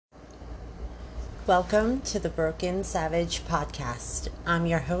Welcome to the Broken Savage podcast. I'm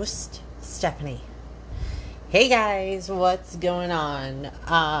your host, Stephanie. Hey guys, what's going on?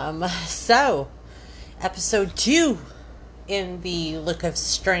 Episode 2 in the Look of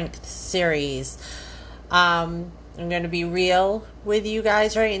Strength series. I'm going to be real with you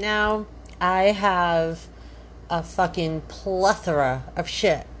guys right now. I have a fucking plethora of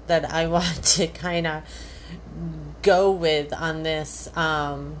shit that I want to kind of go with on this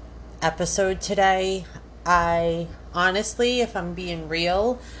episode today. I honestly, if I'm being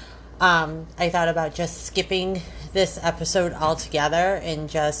real, I thought about just skipping this episode altogether and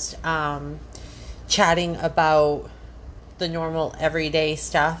just chatting about the normal everyday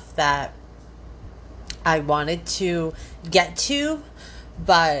stuff that I wanted to get to,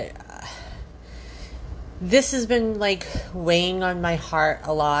 but this has been like weighing on my heart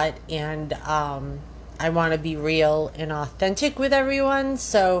a lot, and I want to be real and authentic with everyone,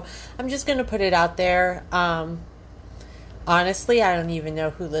 so I'm just going to put it out there. Honestly, I don't even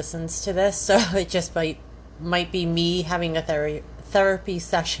know who listens to this, so it just might be me having a therapy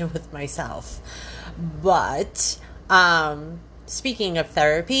session with myself. But speaking of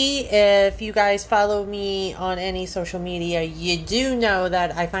therapy, if you guys follow me on any social media, you do know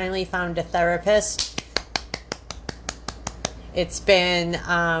that I finally found a therapist. It's been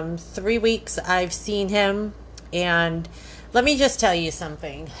 3 weeks I've seen him, and let me just tell you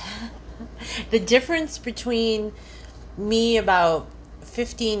something. The difference between me about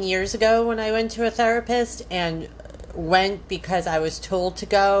 15 years ago when I went to a therapist and went because I was told to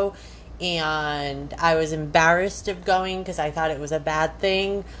go and I was embarrassed of going because I thought it was a bad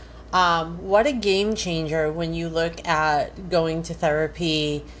thing. What a game changer when you look at going to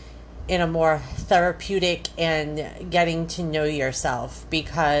therapy in a more therapeutic and getting to know yourself,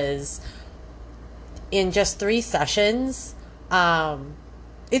 because in just 3 sessions,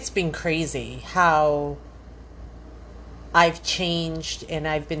 it's been crazy how I've changed and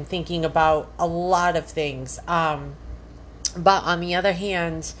I've been thinking about a lot of things. But on the other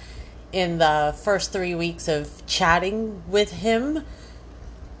hand, in the first 3 weeks of chatting with him,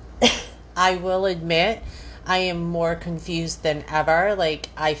 I will admit I am more confused than ever. Like,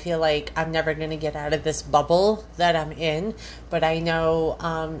 I feel like I'm never going to get out of this bubble that I'm in. But I know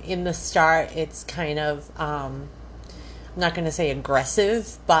in the start, it's kind of, I'm not going to say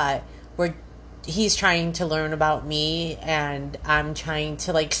aggressive, but he's trying to learn about me, and I'm trying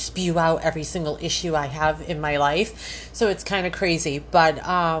to like spew out every single issue I have in my life. So it's kind of crazy. But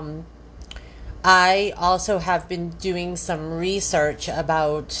I also have been doing some research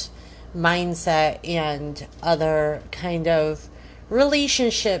about mindset and other kind of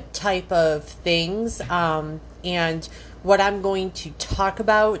relationship type of things, and what I'm going to talk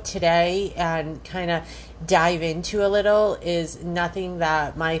about today and kind of dive into a little is nothing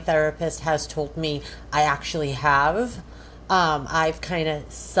that my therapist has told me I actually have. I've kind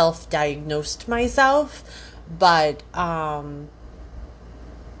of self-diagnosed myself, but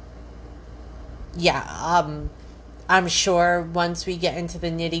I'm sure once we get into the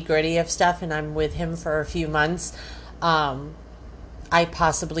nitty gritty of stuff and I'm with him for a few months, I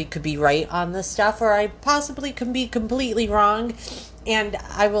possibly could be right on this stuff, or I possibly can be completely wrong, and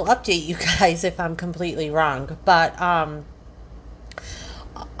I will update you guys if I'm completely wrong. But on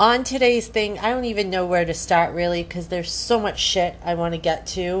today's thing, I don't even know where to start really, because there's so much shit I want to get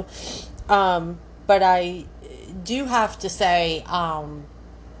to. But I do have to say,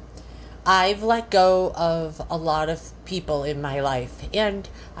 I've let go of a lot of people in my life, and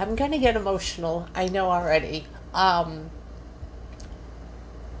I'm going to get emotional. I know already.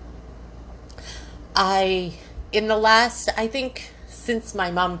 I think since my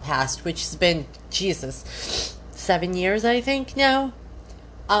mom passed, which has been, Jesus, 7 years, I think now,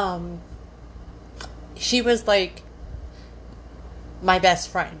 she was like my best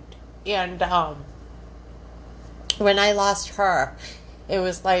friend. And, when I lost her, it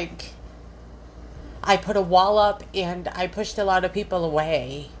was like I put a wall up and I pushed a lot of people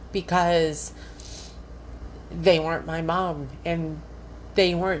away because they weren't my mom and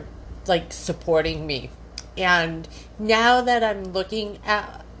they weren't like supporting me. And now that I'm looking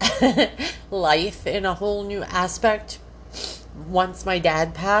at life in a whole new aspect, once my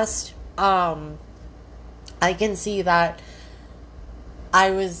dad passed, I can see that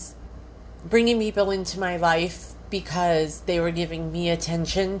I was bringing people into my life because they were giving me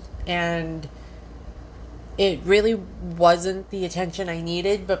attention, and it really wasn't the attention I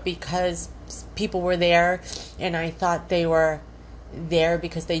needed, but because people were there and I thought they were there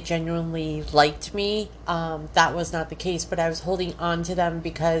because they genuinely liked me, that was not the case. But I was holding on to them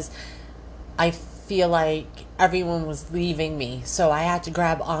because I feel like everyone was leaving me. So I had to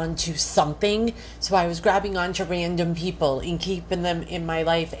grab onto something. So I was grabbing onto random people and keeping them in my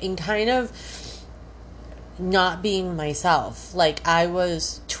life and kind of not being myself. Like I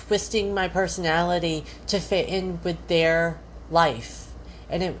was twisting my personality to fit in with their life.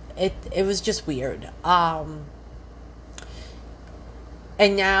 And it was just weird. And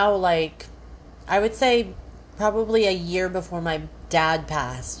now, like, I would say probably a year before my dad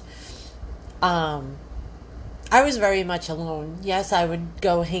passed, I was very much alone. Yes, I would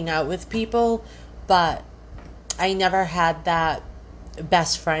go hang out with people, but I never had that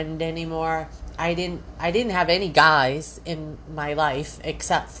best friend anymore. I didn't have any guys in my life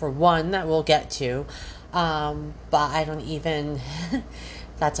except for one that we'll get to. But I don't even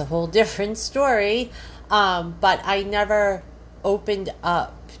that's a whole different story. But I never opened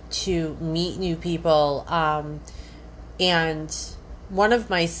up to meet new people. And one of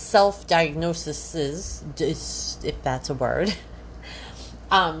my self-diagnoses, if that's a word,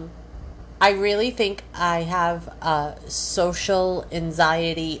 I really think I have a social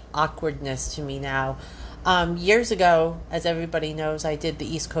anxiety awkwardness to me now. Years ago, as everybody knows, I did the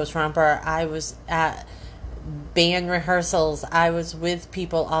East Coast Romper. I was at band rehearsals. I was with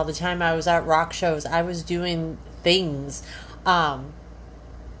people all the time. I was at rock shows. I was doing things. And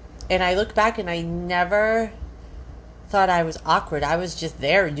I look back and I never thought I was awkward. I was just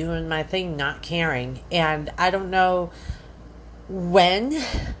there doing my thing, not caring. And I don't know when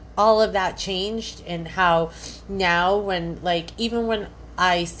all of that changed and how now when, like, even when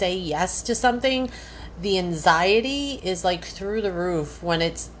I say yes to something, the anxiety is like through the roof when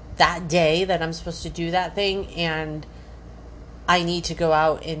it's that day that I'm supposed to do that thing and I need to go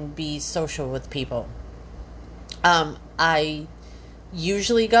out and be social with people. I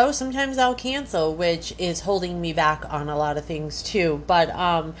usually go. Sometimes I'll cancel, which is holding me back on a lot of things too. But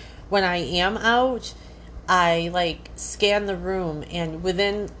when I am out, I like scan the room, and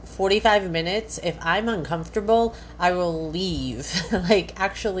within 45 minutes, if I'm uncomfortable, I will leave. Like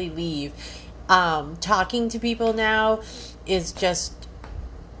actually leave. Talking to people now is just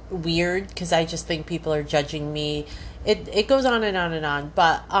weird because I just think people are judging me. It goes on and on and on.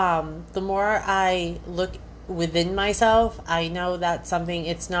 But the more I look within myself, I know that something,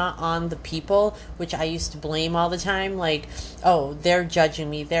 it's not on the people, which I used to blame all the time, like, oh, they're judging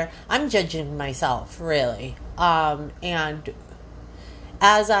me, I'm judging myself, really. And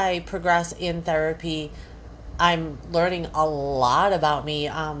as I progress in therapy, I'm learning a lot about me.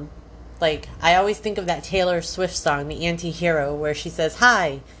 Like, I always think of that Taylor Swift song, The Anti-Hero, where she says,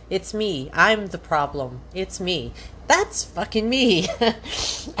 hi, it's me, I'm the problem, it's me. That's fucking me.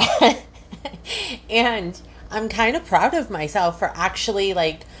 And I'm kind of proud of myself for actually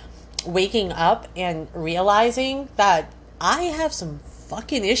like waking up and realizing that I have some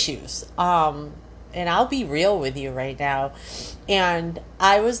fucking issues. And I'll be real with you right now. And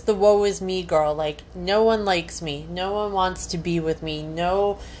I was the woe is me girl. Like, no one likes me. No one wants to be with me.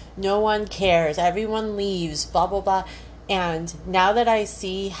 No one cares. Everyone leaves, blah, blah, blah. And now that I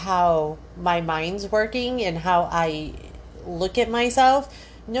see how my mind's working and how I look at myself,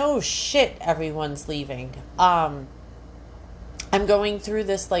 no shit, everyone's leaving. I'm going through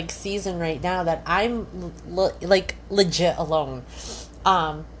this like season right now that I'm like legit alone.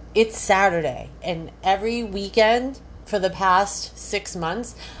 It's Saturday, and every weekend for the past 6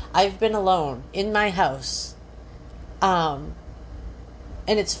 months, I've been alone in my house. And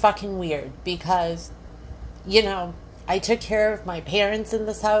it's fucking weird because, you know, I took care of my parents in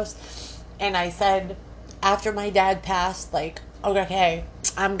this house, and I said, after my dad passed, like, okay,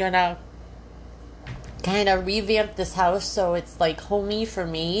 I'm gonna kind of revamp this house so it's like homey for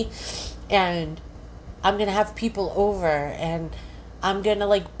me, and I'm gonna have people over, and I'm gonna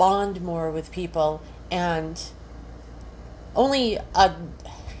like bond more with people. And only a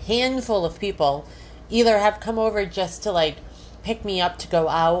handful of people either have come over just to like pick me up to go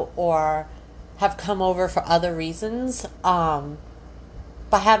out, or have come over for other reasons,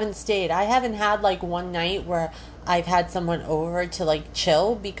 but haven't stayed. I haven't had like one night where I've had someone over to like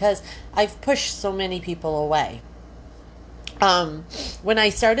chill because I've pushed so many people away. When I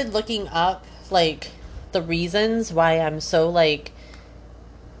started looking up like the reasons why I'm so like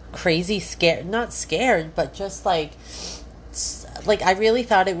crazy scared, not scared, but just like I really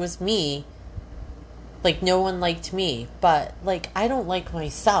thought it was me. Like no one liked me, but like I don't like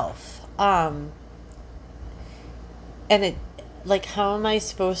myself. And it, like, how am I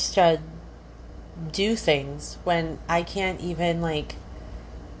supposed to do things when I can't even like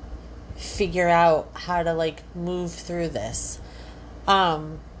figure out how to like move through this?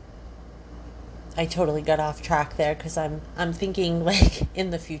 I totally got off track there because I'm thinking like in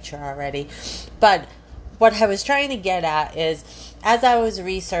the future already. But what I was trying to get at is, as I was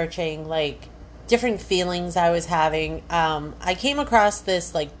researching like different feelings I was having, I came across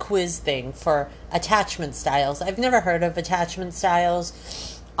this like quiz thing for attachment styles. I've never heard of attachment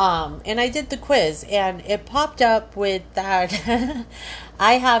styles. And I did the quiz and it popped up with that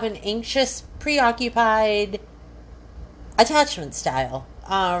I have an anxious, preoccupied attachment style.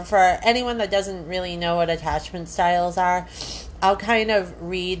 For anyone that doesn't really know what attachment styles are, I'll kind of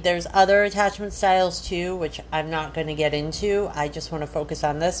read. There's other attachment styles too, which I'm not going to get into. I just want to focus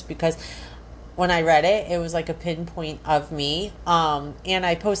on this because when I read it, it was like a pinpoint of me. And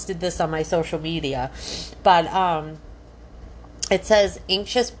I posted this on my social media. But it says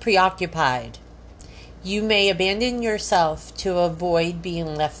anxious, preoccupied. You may abandon yourself to avoid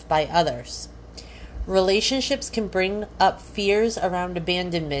being left by others. Relationships can bring up fears around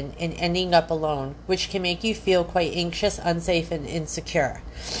abandonment and ending up alone, which can make you feel quite anxious, unsafe, and insecure.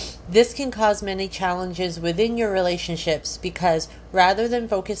 This can cause many challenges within your relationships because rather than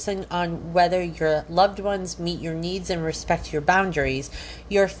focusing on whether your loved ones meet your needs and respect your boundaries,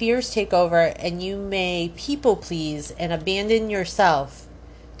 your fears take over and you may people please and abandon yourself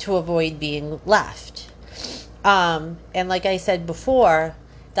to avoid being left. And like I said before,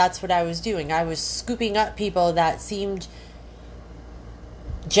 that's what I was doing. I was scooping up people that seemed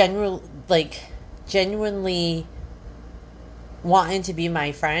genuinely wanting to be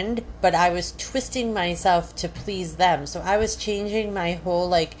my friend, but I was twisting myself to please them. So I was changing my whole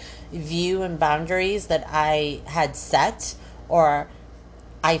like view and boundaries that I had set, or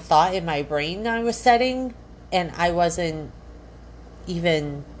I thought in my brain I was setting, and I wasn't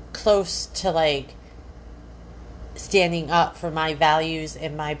even close to like standing up for my values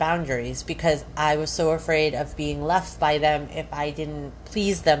and my boundaries because I was so afraid of being left by them if I didn't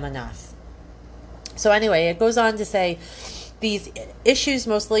please them enough. So anyway, it goes on to say these issues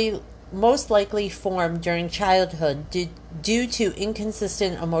most likely form during childhood due to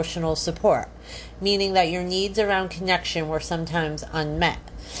inconsistent emotional support, meaning that your needs around connection were sometimes unmet,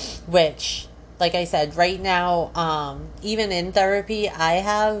 which, like I said, right now, even in therapy, I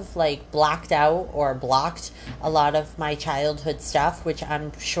have like blacked out or blocked a lot of my childhood stuff, which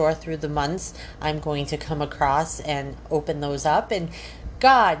I'm sure through the months I'm going to come across and open those up. And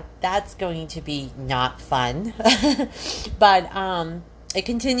God, that's going to be not fun. But it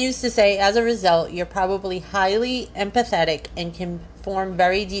continues to say, as a result, you're probably highly empathetic and can form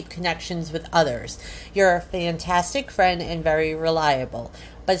very deep connections with others. You're a fantastic friend and very reliable.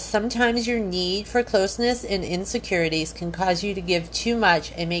 But sometimes your need for closeness and insecurities can cause you to give too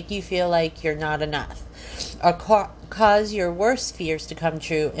much and make you feel like you're not enough. Or cause your worst fears to come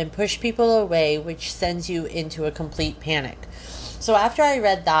true and push people away, which sends you into a complete panic. So after I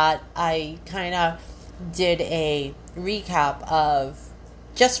read that, I kind of did a recap of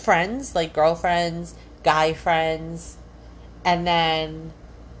just friends, like girlfriends, guy friends, and then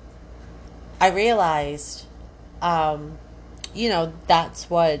I realized, that's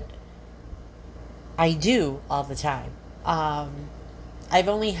what I do all the time. I've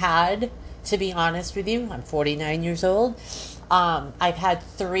only had, to be honest with you, I'm 49 years old. I've had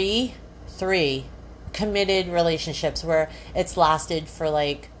three committed relationships where it's lasted for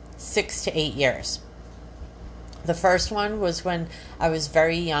like 6 to 8 years. The first one was when I was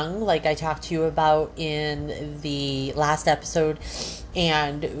very young, like I talked to you about in the last episode,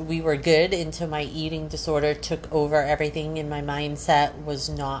 and we were good until my eating disorder took over everything and my mindset was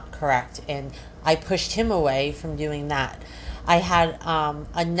not correct, and I pushed him away from doing that. I had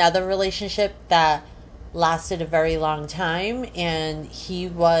another relationship that lasted a very long time, and he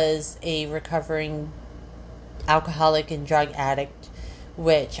was a recovering alcoholic and drug addict,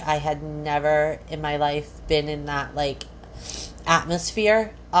 which I had never in my life been in that like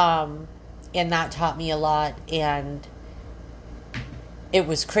atmosphere, and that taught me a lot. And it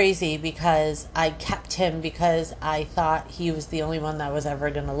was crazy because I kept him because I thought he was the only one that was ever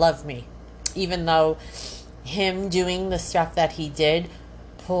going to love me, even though him doing the stuff that he did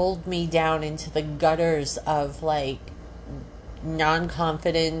pulled me down into the gutters of like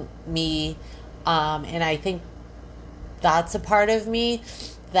non-confident me, and I think that's a part of me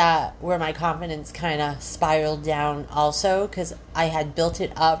that where my confidence kind of spiraled down also, because I had built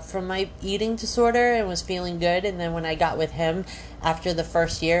it up from my eating disorder and was feeling good, and then when I got with him after the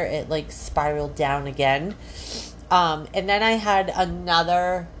first year, it like spiraled down again. And then I had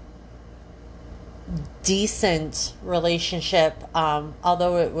another decent relationship,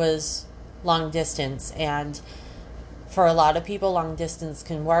 although it was long distance, and for a lot of people long distance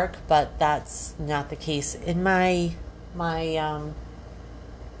can work, but that's not the case in my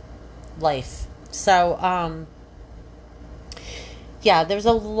life. So, yeah, there's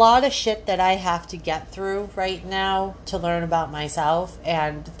a lot of shit that I have to get through right now to learn about myself.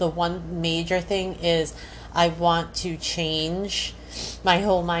 And the one major thing is I want to change my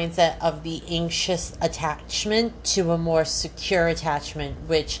whole mindset of the anxious attachment to a more secure attachment,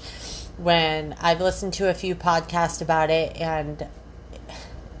 which when I've listened to a few podcasts about it, and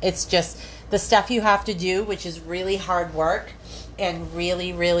it's just the stuff you have to do, which is really hard work and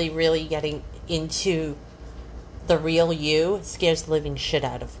really, really, really getting into the real you, scares the living shit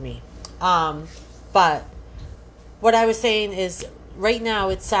out of me. But what I was saying is, right now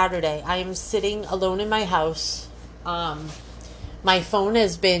it's Saturday. I am sitting alone in my house. My phone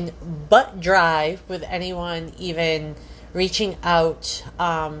has been butt dry with anyone even reaching out.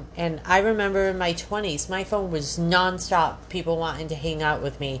 And I remember in my 20s, my phone was nonstop, people wanting to hang out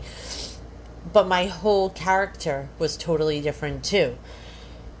with me. But my whole character was totally different too.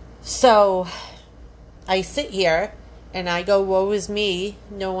 So I sit here and I go, woe is me.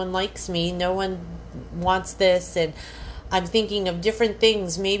 No one likes me. No one wants this. And I'm thinking of different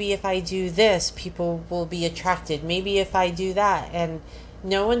things. Maybe if I do this, people will be attracted. Maybe if I do that. And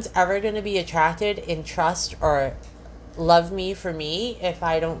no one's ever going to be attracted and trust or love me for me if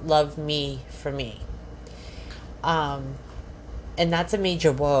I don't love me for me. And that's a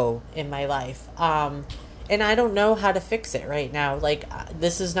major woe in my life. And I don't know how to fix it right now. Like,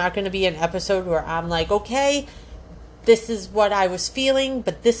 this is not going to be an episode where I'm like, okay, this is what I was feeling,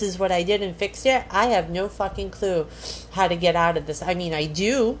 but this is what I did and fixed it. I have no fucking clue how to get out of this. I mean, I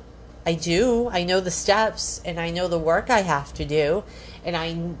do. I know the steps and I know the work I have to do. And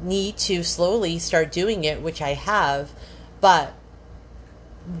I need to slowly start doing it, which I have. But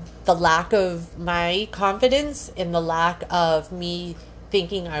the lack of my confidence and the lack of me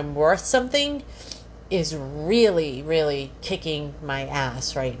thinking I'm worth something is really, really kicking my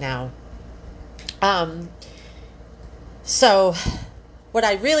ass right now. So what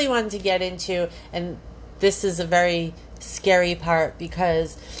I really wanted to get into, and this is a very scary part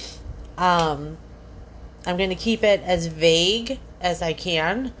because I'm going to keep it as vague as I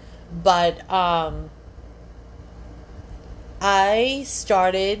can, but I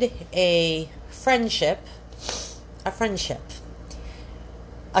started a friendship a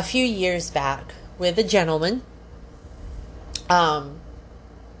few years back with a gentleman. Our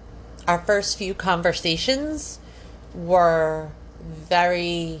first few conversations were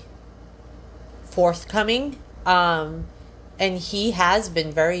very forthcoming. And he has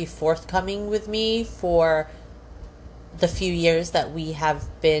been very forthcoming with me for the few years that we have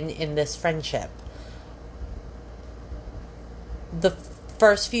been in this friendship. The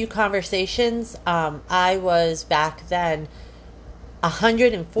first few conversations, I was back then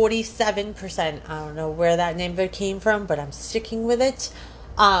 147%. I don't know where that number came from, but I'm sticking with it.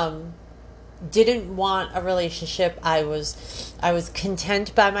 Didn't want a relationship. I was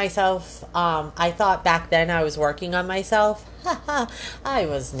content by myself. I thought back then I was working on myself. I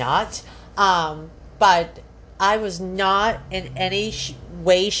was not. But I was not in any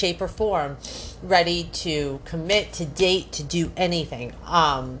way, shape, or form ready to commit, to date, to do anything.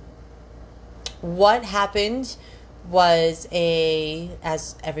 What happened was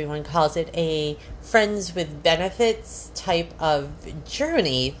as everyone calls it, a friends with benefits type of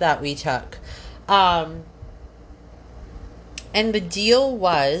journey that we took. And the deal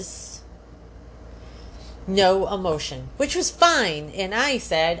was no emotion, which was fine. And I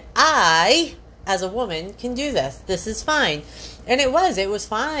said, I, as a woman, can do this. This is fine. And it was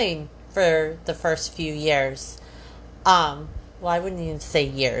fine for the first few years. Well, I wouldn't even say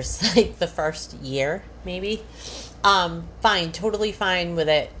years, like the first year, maybe. Fine, totally fine with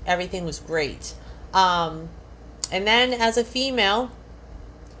it. Everything was great. And then as a female,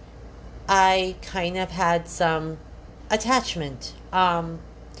 I kind of had some attachment. And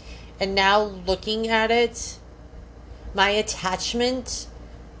now looking at it, my attachment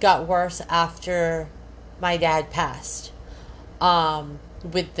got worse after my dad passed,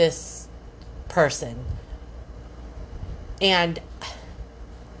 with this person. And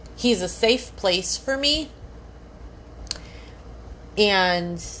he's a safe place for me.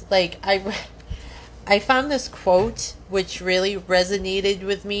 And like I found this quote which really resonated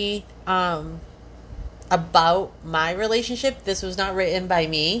with me about my relationship. This was not written by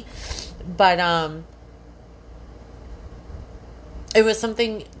me, but it was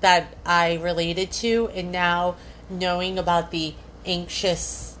something that I related to, and now knowing about the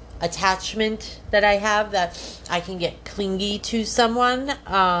anxious attachment that I have, that I can get clingy to someone,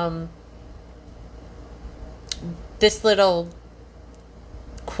 this little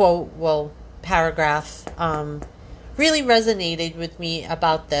quote, paragraph, really resonated with me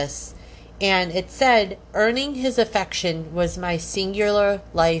about this. And it said, earning his affection was my singular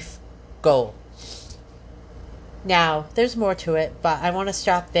life goal. Now, there's more to it, but I want to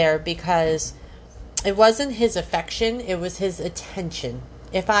stop there because it wasn't his affection, it was his attention.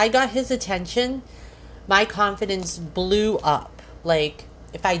 If I got his attention, my confidence blew up. Like,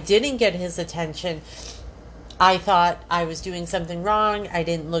 if I didn't get his attention, I thought I was doing something wrong, I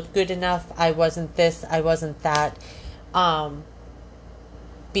didn't look good enough, I wasn't this, I wasn't that.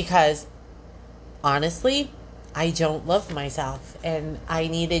 Because, honestly, I don't love myself, and I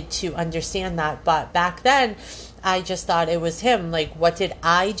needed to understand that. But back then, I just thought it was him. Like, what did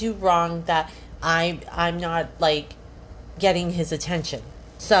I do wrong that I'm not, like, getting his attention?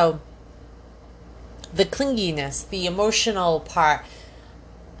 So, the clinginess, the emotional part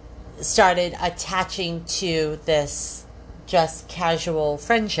started attaching to this just casual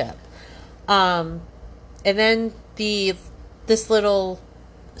friendship. And then this little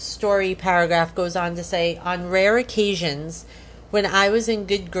story paragraph goes on to say, on rare occasions, when I was in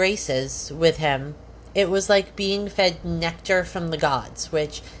good graces with him, it was like being fed nectar from the gods,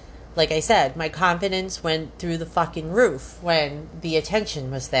 which, like I said, my confidence went through the fucking roof when the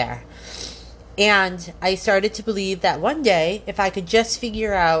attention was there. And I started to believe that one day, if I could just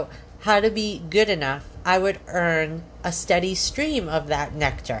figure out how to be good enough, I would earn a steady stream of that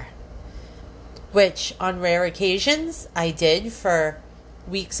nectar. Which, on rare occasions, I did for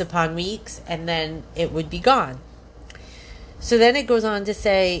weeks upon weeks, and then it would be gone. So then it goes on to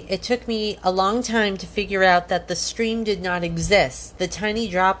say, it took me a long time to figure out that the stream did not exist. The tiny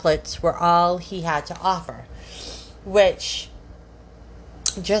droplets were all he had to offer. Which,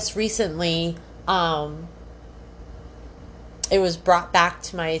 just recently, it was brought back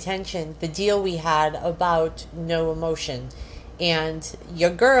to my attention, the deal we had about no emotion. And your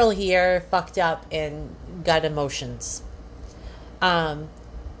girl here fucked up and got emotions. The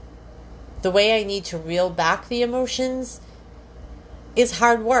way I need to reel back the emotions is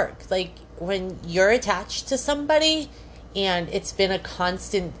hard work. Like, when you're attached to somebody and it's been a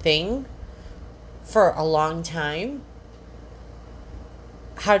constant thing for a long time,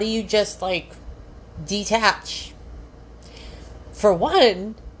 how do you just, like, detach? For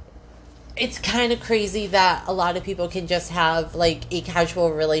one, it's kind of crazy that a lot of people can just have, like, a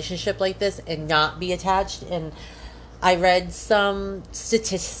casual relationship like this and not be attached. And I read some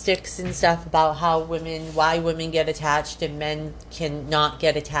statistics and stuff about why women get attached and men can not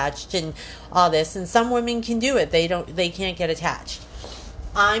get attached and all this. And some women can do it. They can't get attached.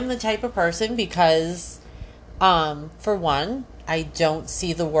 I'm the type of person because, for one, I don't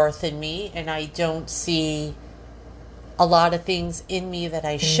see the worth in me, and I don't see a lot of things in me that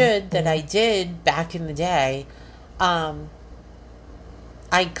I should, that I did back in the day. I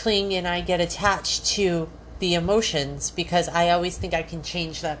cling and I get attached to the emotions because I always think I can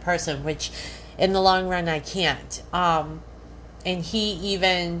change that person, which in the long run I can't. And he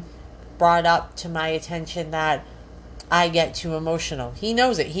even brought up to my attention that I get too emotional. He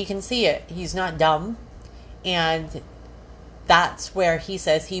knows it. He can see it. He's not dumb. And that's where he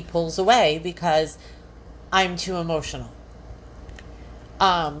says he pulls away because I'm too emotional.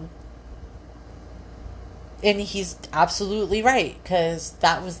 And he's absolutely right, because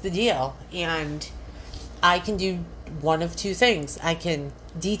that was the deal. And I can do one of two things. I can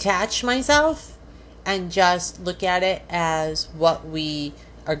detach myself and just look at it as what we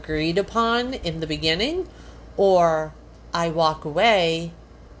agreed upon in the beginning, or I walk away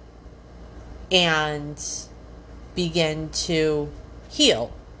and begin to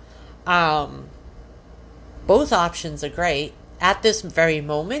heal. Both options are great. At this very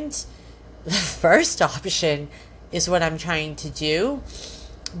moment, the first option is what I'm trying to do,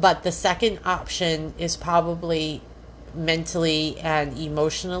 but the second option is probably mentally and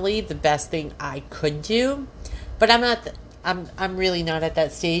emotionally the best thing I could do. But I'm really not at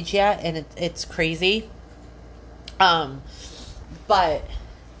that stage yet, and it's crazy. But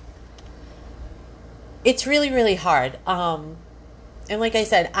it's really, really hard. And like I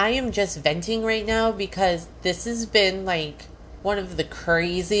said, I am just venting right now because this has been like one of the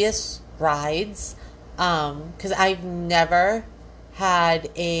craziest rides. Because I've never had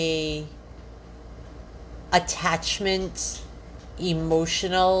a attachment,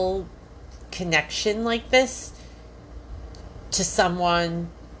 emotional connection like this to someone.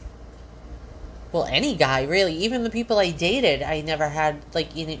 Well, any guy, really. Even the people I dated, I never had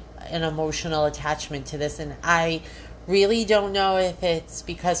like an emotional attachment to this. And I really don't know if it's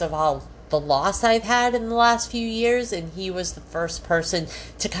because of all the loss I've had in the last few years, and he was the first person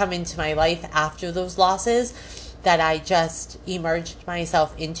to come into my life after those losses, that I just emerged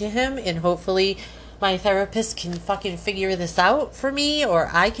myself into him, and hopefully my therapist can fucking figure this out for me, or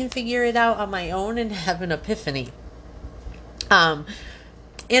I can figure it out on my own and have an epiphany. And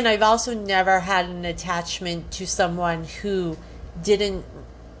I've also never had an attachment to someone who didn't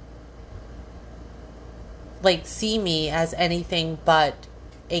like see me as anything but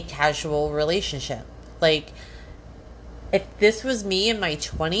a casual relationship. Like, if this was me in my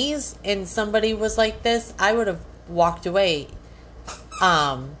 20s and somebody was like this, I would have walked away.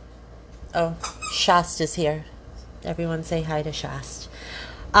 Oh, Shast is here. Everyone say hi to Shast.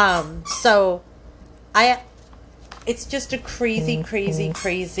 So it's just a crazy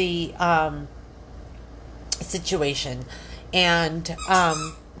situation. And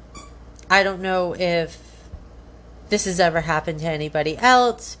I don't know if this has ever happened to anybody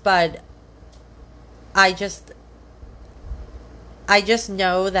else, but I just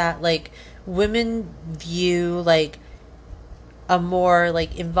know that, like, women view, like, a more,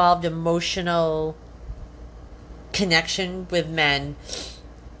 like, involved emotional connection with men,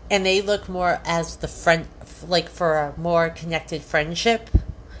 and they look more as the friend, like, for a more connected friendship.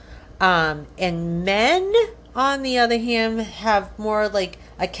 And men, on the other hand, have more, like,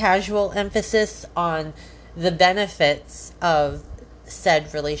 a casual emphasis on the benefits of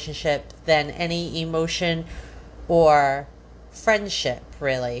said relationship than any emotion or friendship,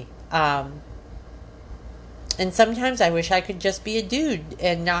 really. And sometimes I wish I could just be a dude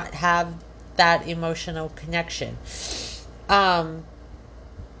and not have that emotional connection. And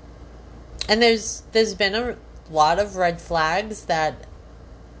there's been a lot of red flags that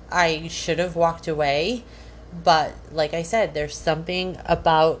I should have walked away, but like I said, there's something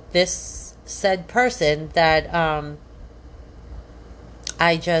about this said person that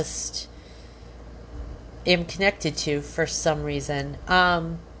I just am connected to for some reason.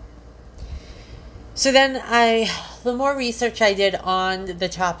 So then the more research I did on the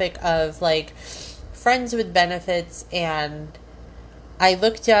topic of, like, friends with benefits, and I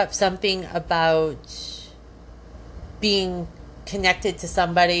looked up something about being connected to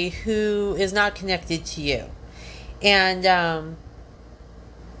somebody who is not connected to you. And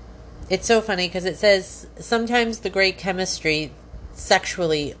it's so funny because it says sometimes the great chemistry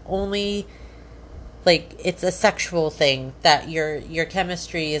sexually only, like, it's a sexual thing, that your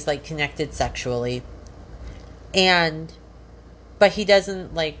chemistry is, like, connected sexually. But he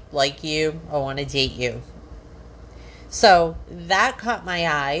doesn't like you or want to date you. So that caught my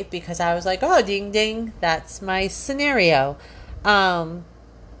eye because I was like, oh, ding ding, that's my scenario. And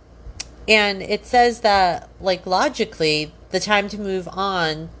it says that, like, logically, the time to move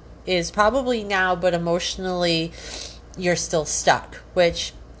on is probably now, but emotionally you're still stuck,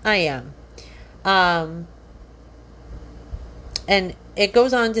 which I am. And it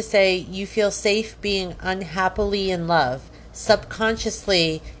goes on to say you feel safe being unhappily in love.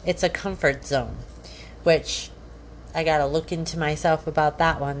 Subconsciously, it's a comfort zone, which I gotta look into myself about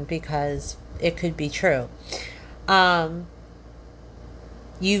that one because it could be true.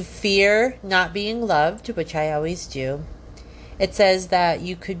 You fear not being loved, which I always do. It says that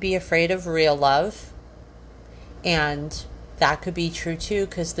you could be afraid of real love, and that could be true too,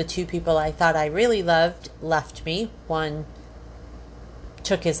 because the two people I thought I really loved left me. One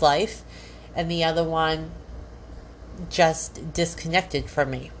took his life, and the other one just disconnected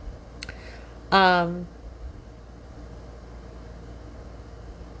from me.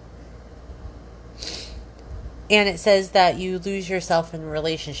 And it says that you lose yourself in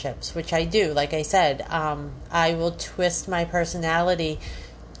relationships, which I do. Like I said, I will twist my personality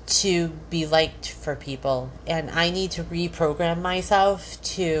to be liked for people. And I need to reprogram myself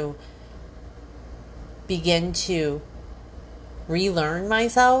to begin to relearn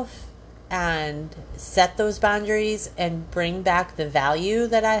myself and set those boundaries and bring back the value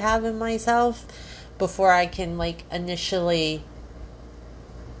that I have in myself before I can, like, initially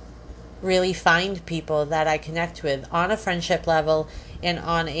really find people that I connect with on a friendship level and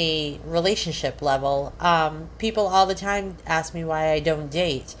on a relationship level. People all the time ask me why I don't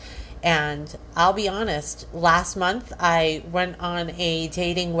date. And I'll be honest, last month I went on a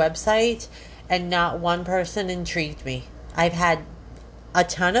dating website and not one person intrigued me. I've had a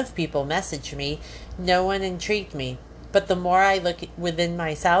ton of people message me. No one intrigued me. But the more I look within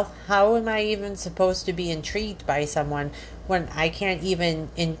myself, how am I even supposed to be intrigued by someone when I can't even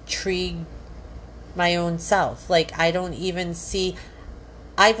intrigue my own self? Like, I don't even see...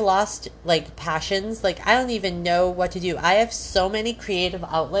 I've lost, like, passions. Like, I don't even know what to do. I have so many creative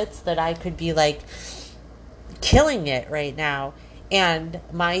outlets that I could be, like, killing it right now. And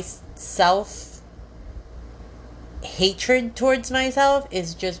my self-hatred towards myself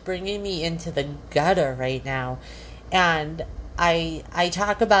is just bringing me into the gutter right now. And I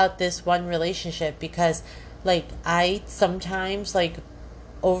talk about this one relationship because like I sometimes like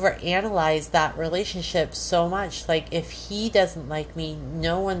overanalyze that relationship so much. Like if he doesn't like me,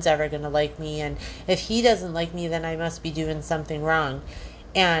 no one's ever going to like me, and if he doesn't like me, then I must be doing something wrong.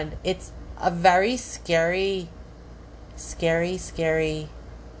 And it's a very scary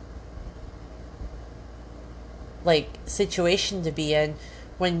like situation to be in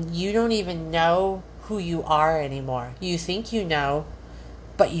when you don't even know who you are anymore. You think you know,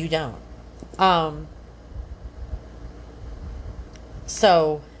 but you don't. Um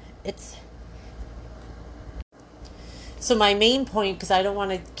so it's so my main point, because I don't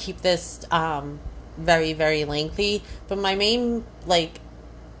want to keep this very very lengthy, but my main like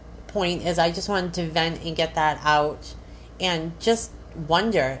point is I just wanted to vent and get that out, and just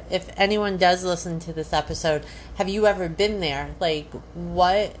wonder if anyone does listen to this episode, have you ever been there? Like,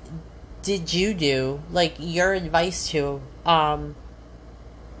 what did you do? Like, your advice to how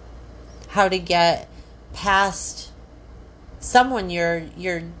to get past someone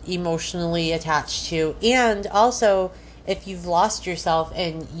you're emotionally attached to, and also if you've lost yourself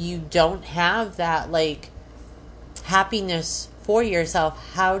and you don't have that like happiness for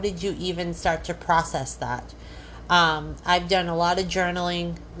yourself, how did you even start to process that? I've done a lot of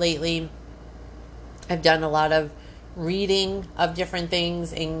journaling lately. I've done a lot of reading of different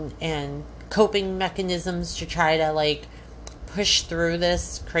things and coping mechanisms to try to like push through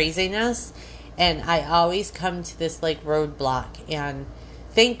this craziness. And I always come to this like roadblock. And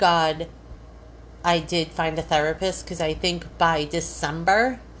thank God I did find a therapist, because I think by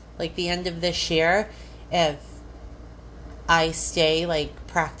December, like the end of this year, if I stay like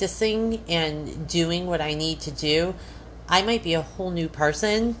practicing and doing what I need to do, I might be a whole new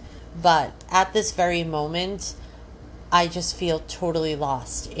person. But at this very moment, I just feel totally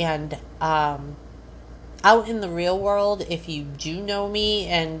lost. And out in the real world, if you do know me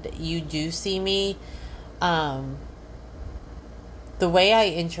and you do see me, the way I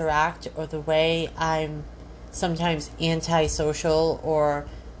interact, or the way I'm sometimes antisocial, or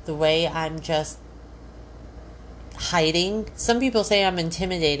the way I'm just hiding. Some people say I'm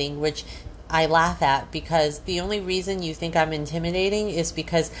intimidating, which I laugh at, because the only reason you think I'm intimidating is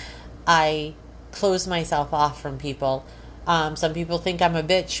because I close myself off from people. Some people think I'm a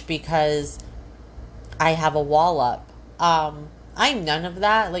bitch because I have a wall up. I'm none of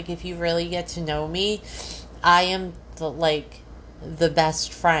that. Like, if you really get to know me, I am the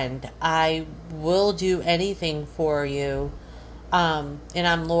best friend. I will do anything for you. And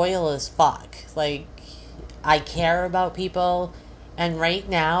I'm loyal as fuck. Like, I care about people. And right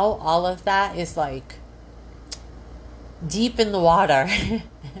now, all of that is like deep in the water.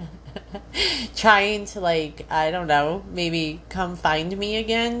 Trying to, like, I don't know, maybe come find me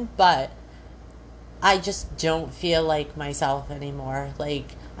again. But I just don't feel like myself anymore.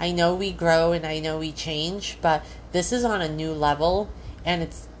 Like, I know we grow and I know we change, but this is on a new level and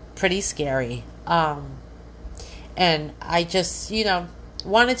it's pretty scary. And I just,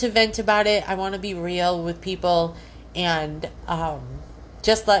 wanted to vent about it. I want to be real with people, and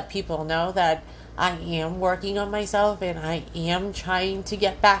just let people know that I am working on myself, and I am trying to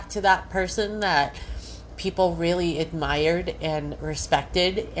get back to that person that people really admired and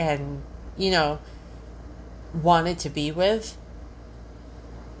respected and, wanted to be with.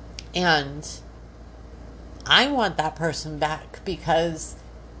 And I want that person back, because,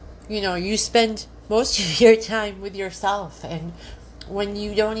 you spend most of your time with yourself, and when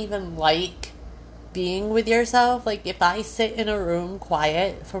you don't even like being with yourself, like if I sit in a room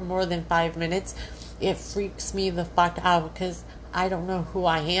quiet for more than 5 minutes, it freaks me the fuck out, because I don't know who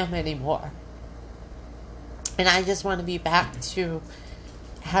I am anymore. And I just want to be back to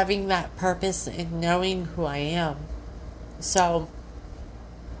having that purpose and knowing who I am. So,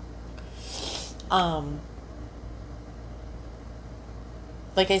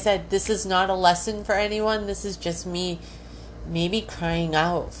 like I said, this is not a lesson for anyone. This is just me maybe crying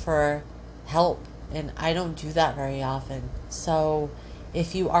out for help. And I don't do that very often. So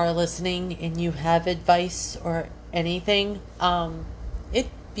if you are listening and you have advice or anything,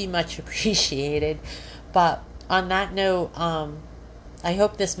 it'd be much appreciated. But on that note, I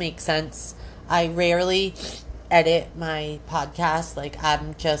hope this makes sense. I rarely edit my podcast. Like,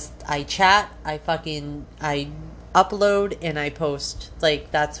 I chat, I upload, and I post.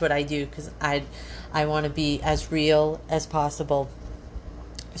 Like, that's what I do, because I want to be as real as possible.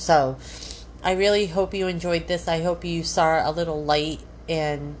 So I really hope you enjoyed this. I hope you saw a little light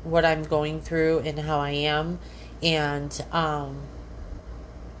in what I'm going through and how I am. And I'll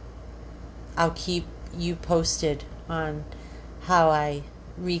keep you posted on how I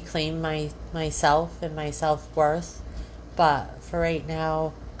reclaim myself and my self-worth. But for right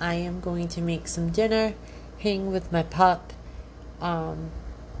now, I am going to make some dinner, hang with my pup, um,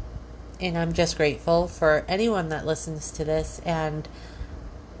 and I'm just grateful for anyone that listens to this. And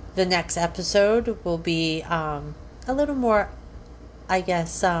the next episode will be a little more, I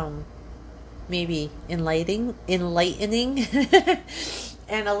guess, maybe enlightening,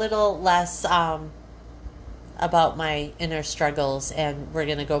 and a little less about my inner struggles. And we're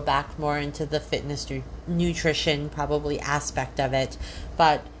going to go back more into the fitness nutrition probably aspect of it.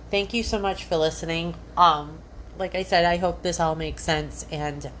 But thank you so much for listening. Like I said, I hope this all makes sense,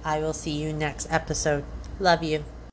 and I will see you next episode. Love you.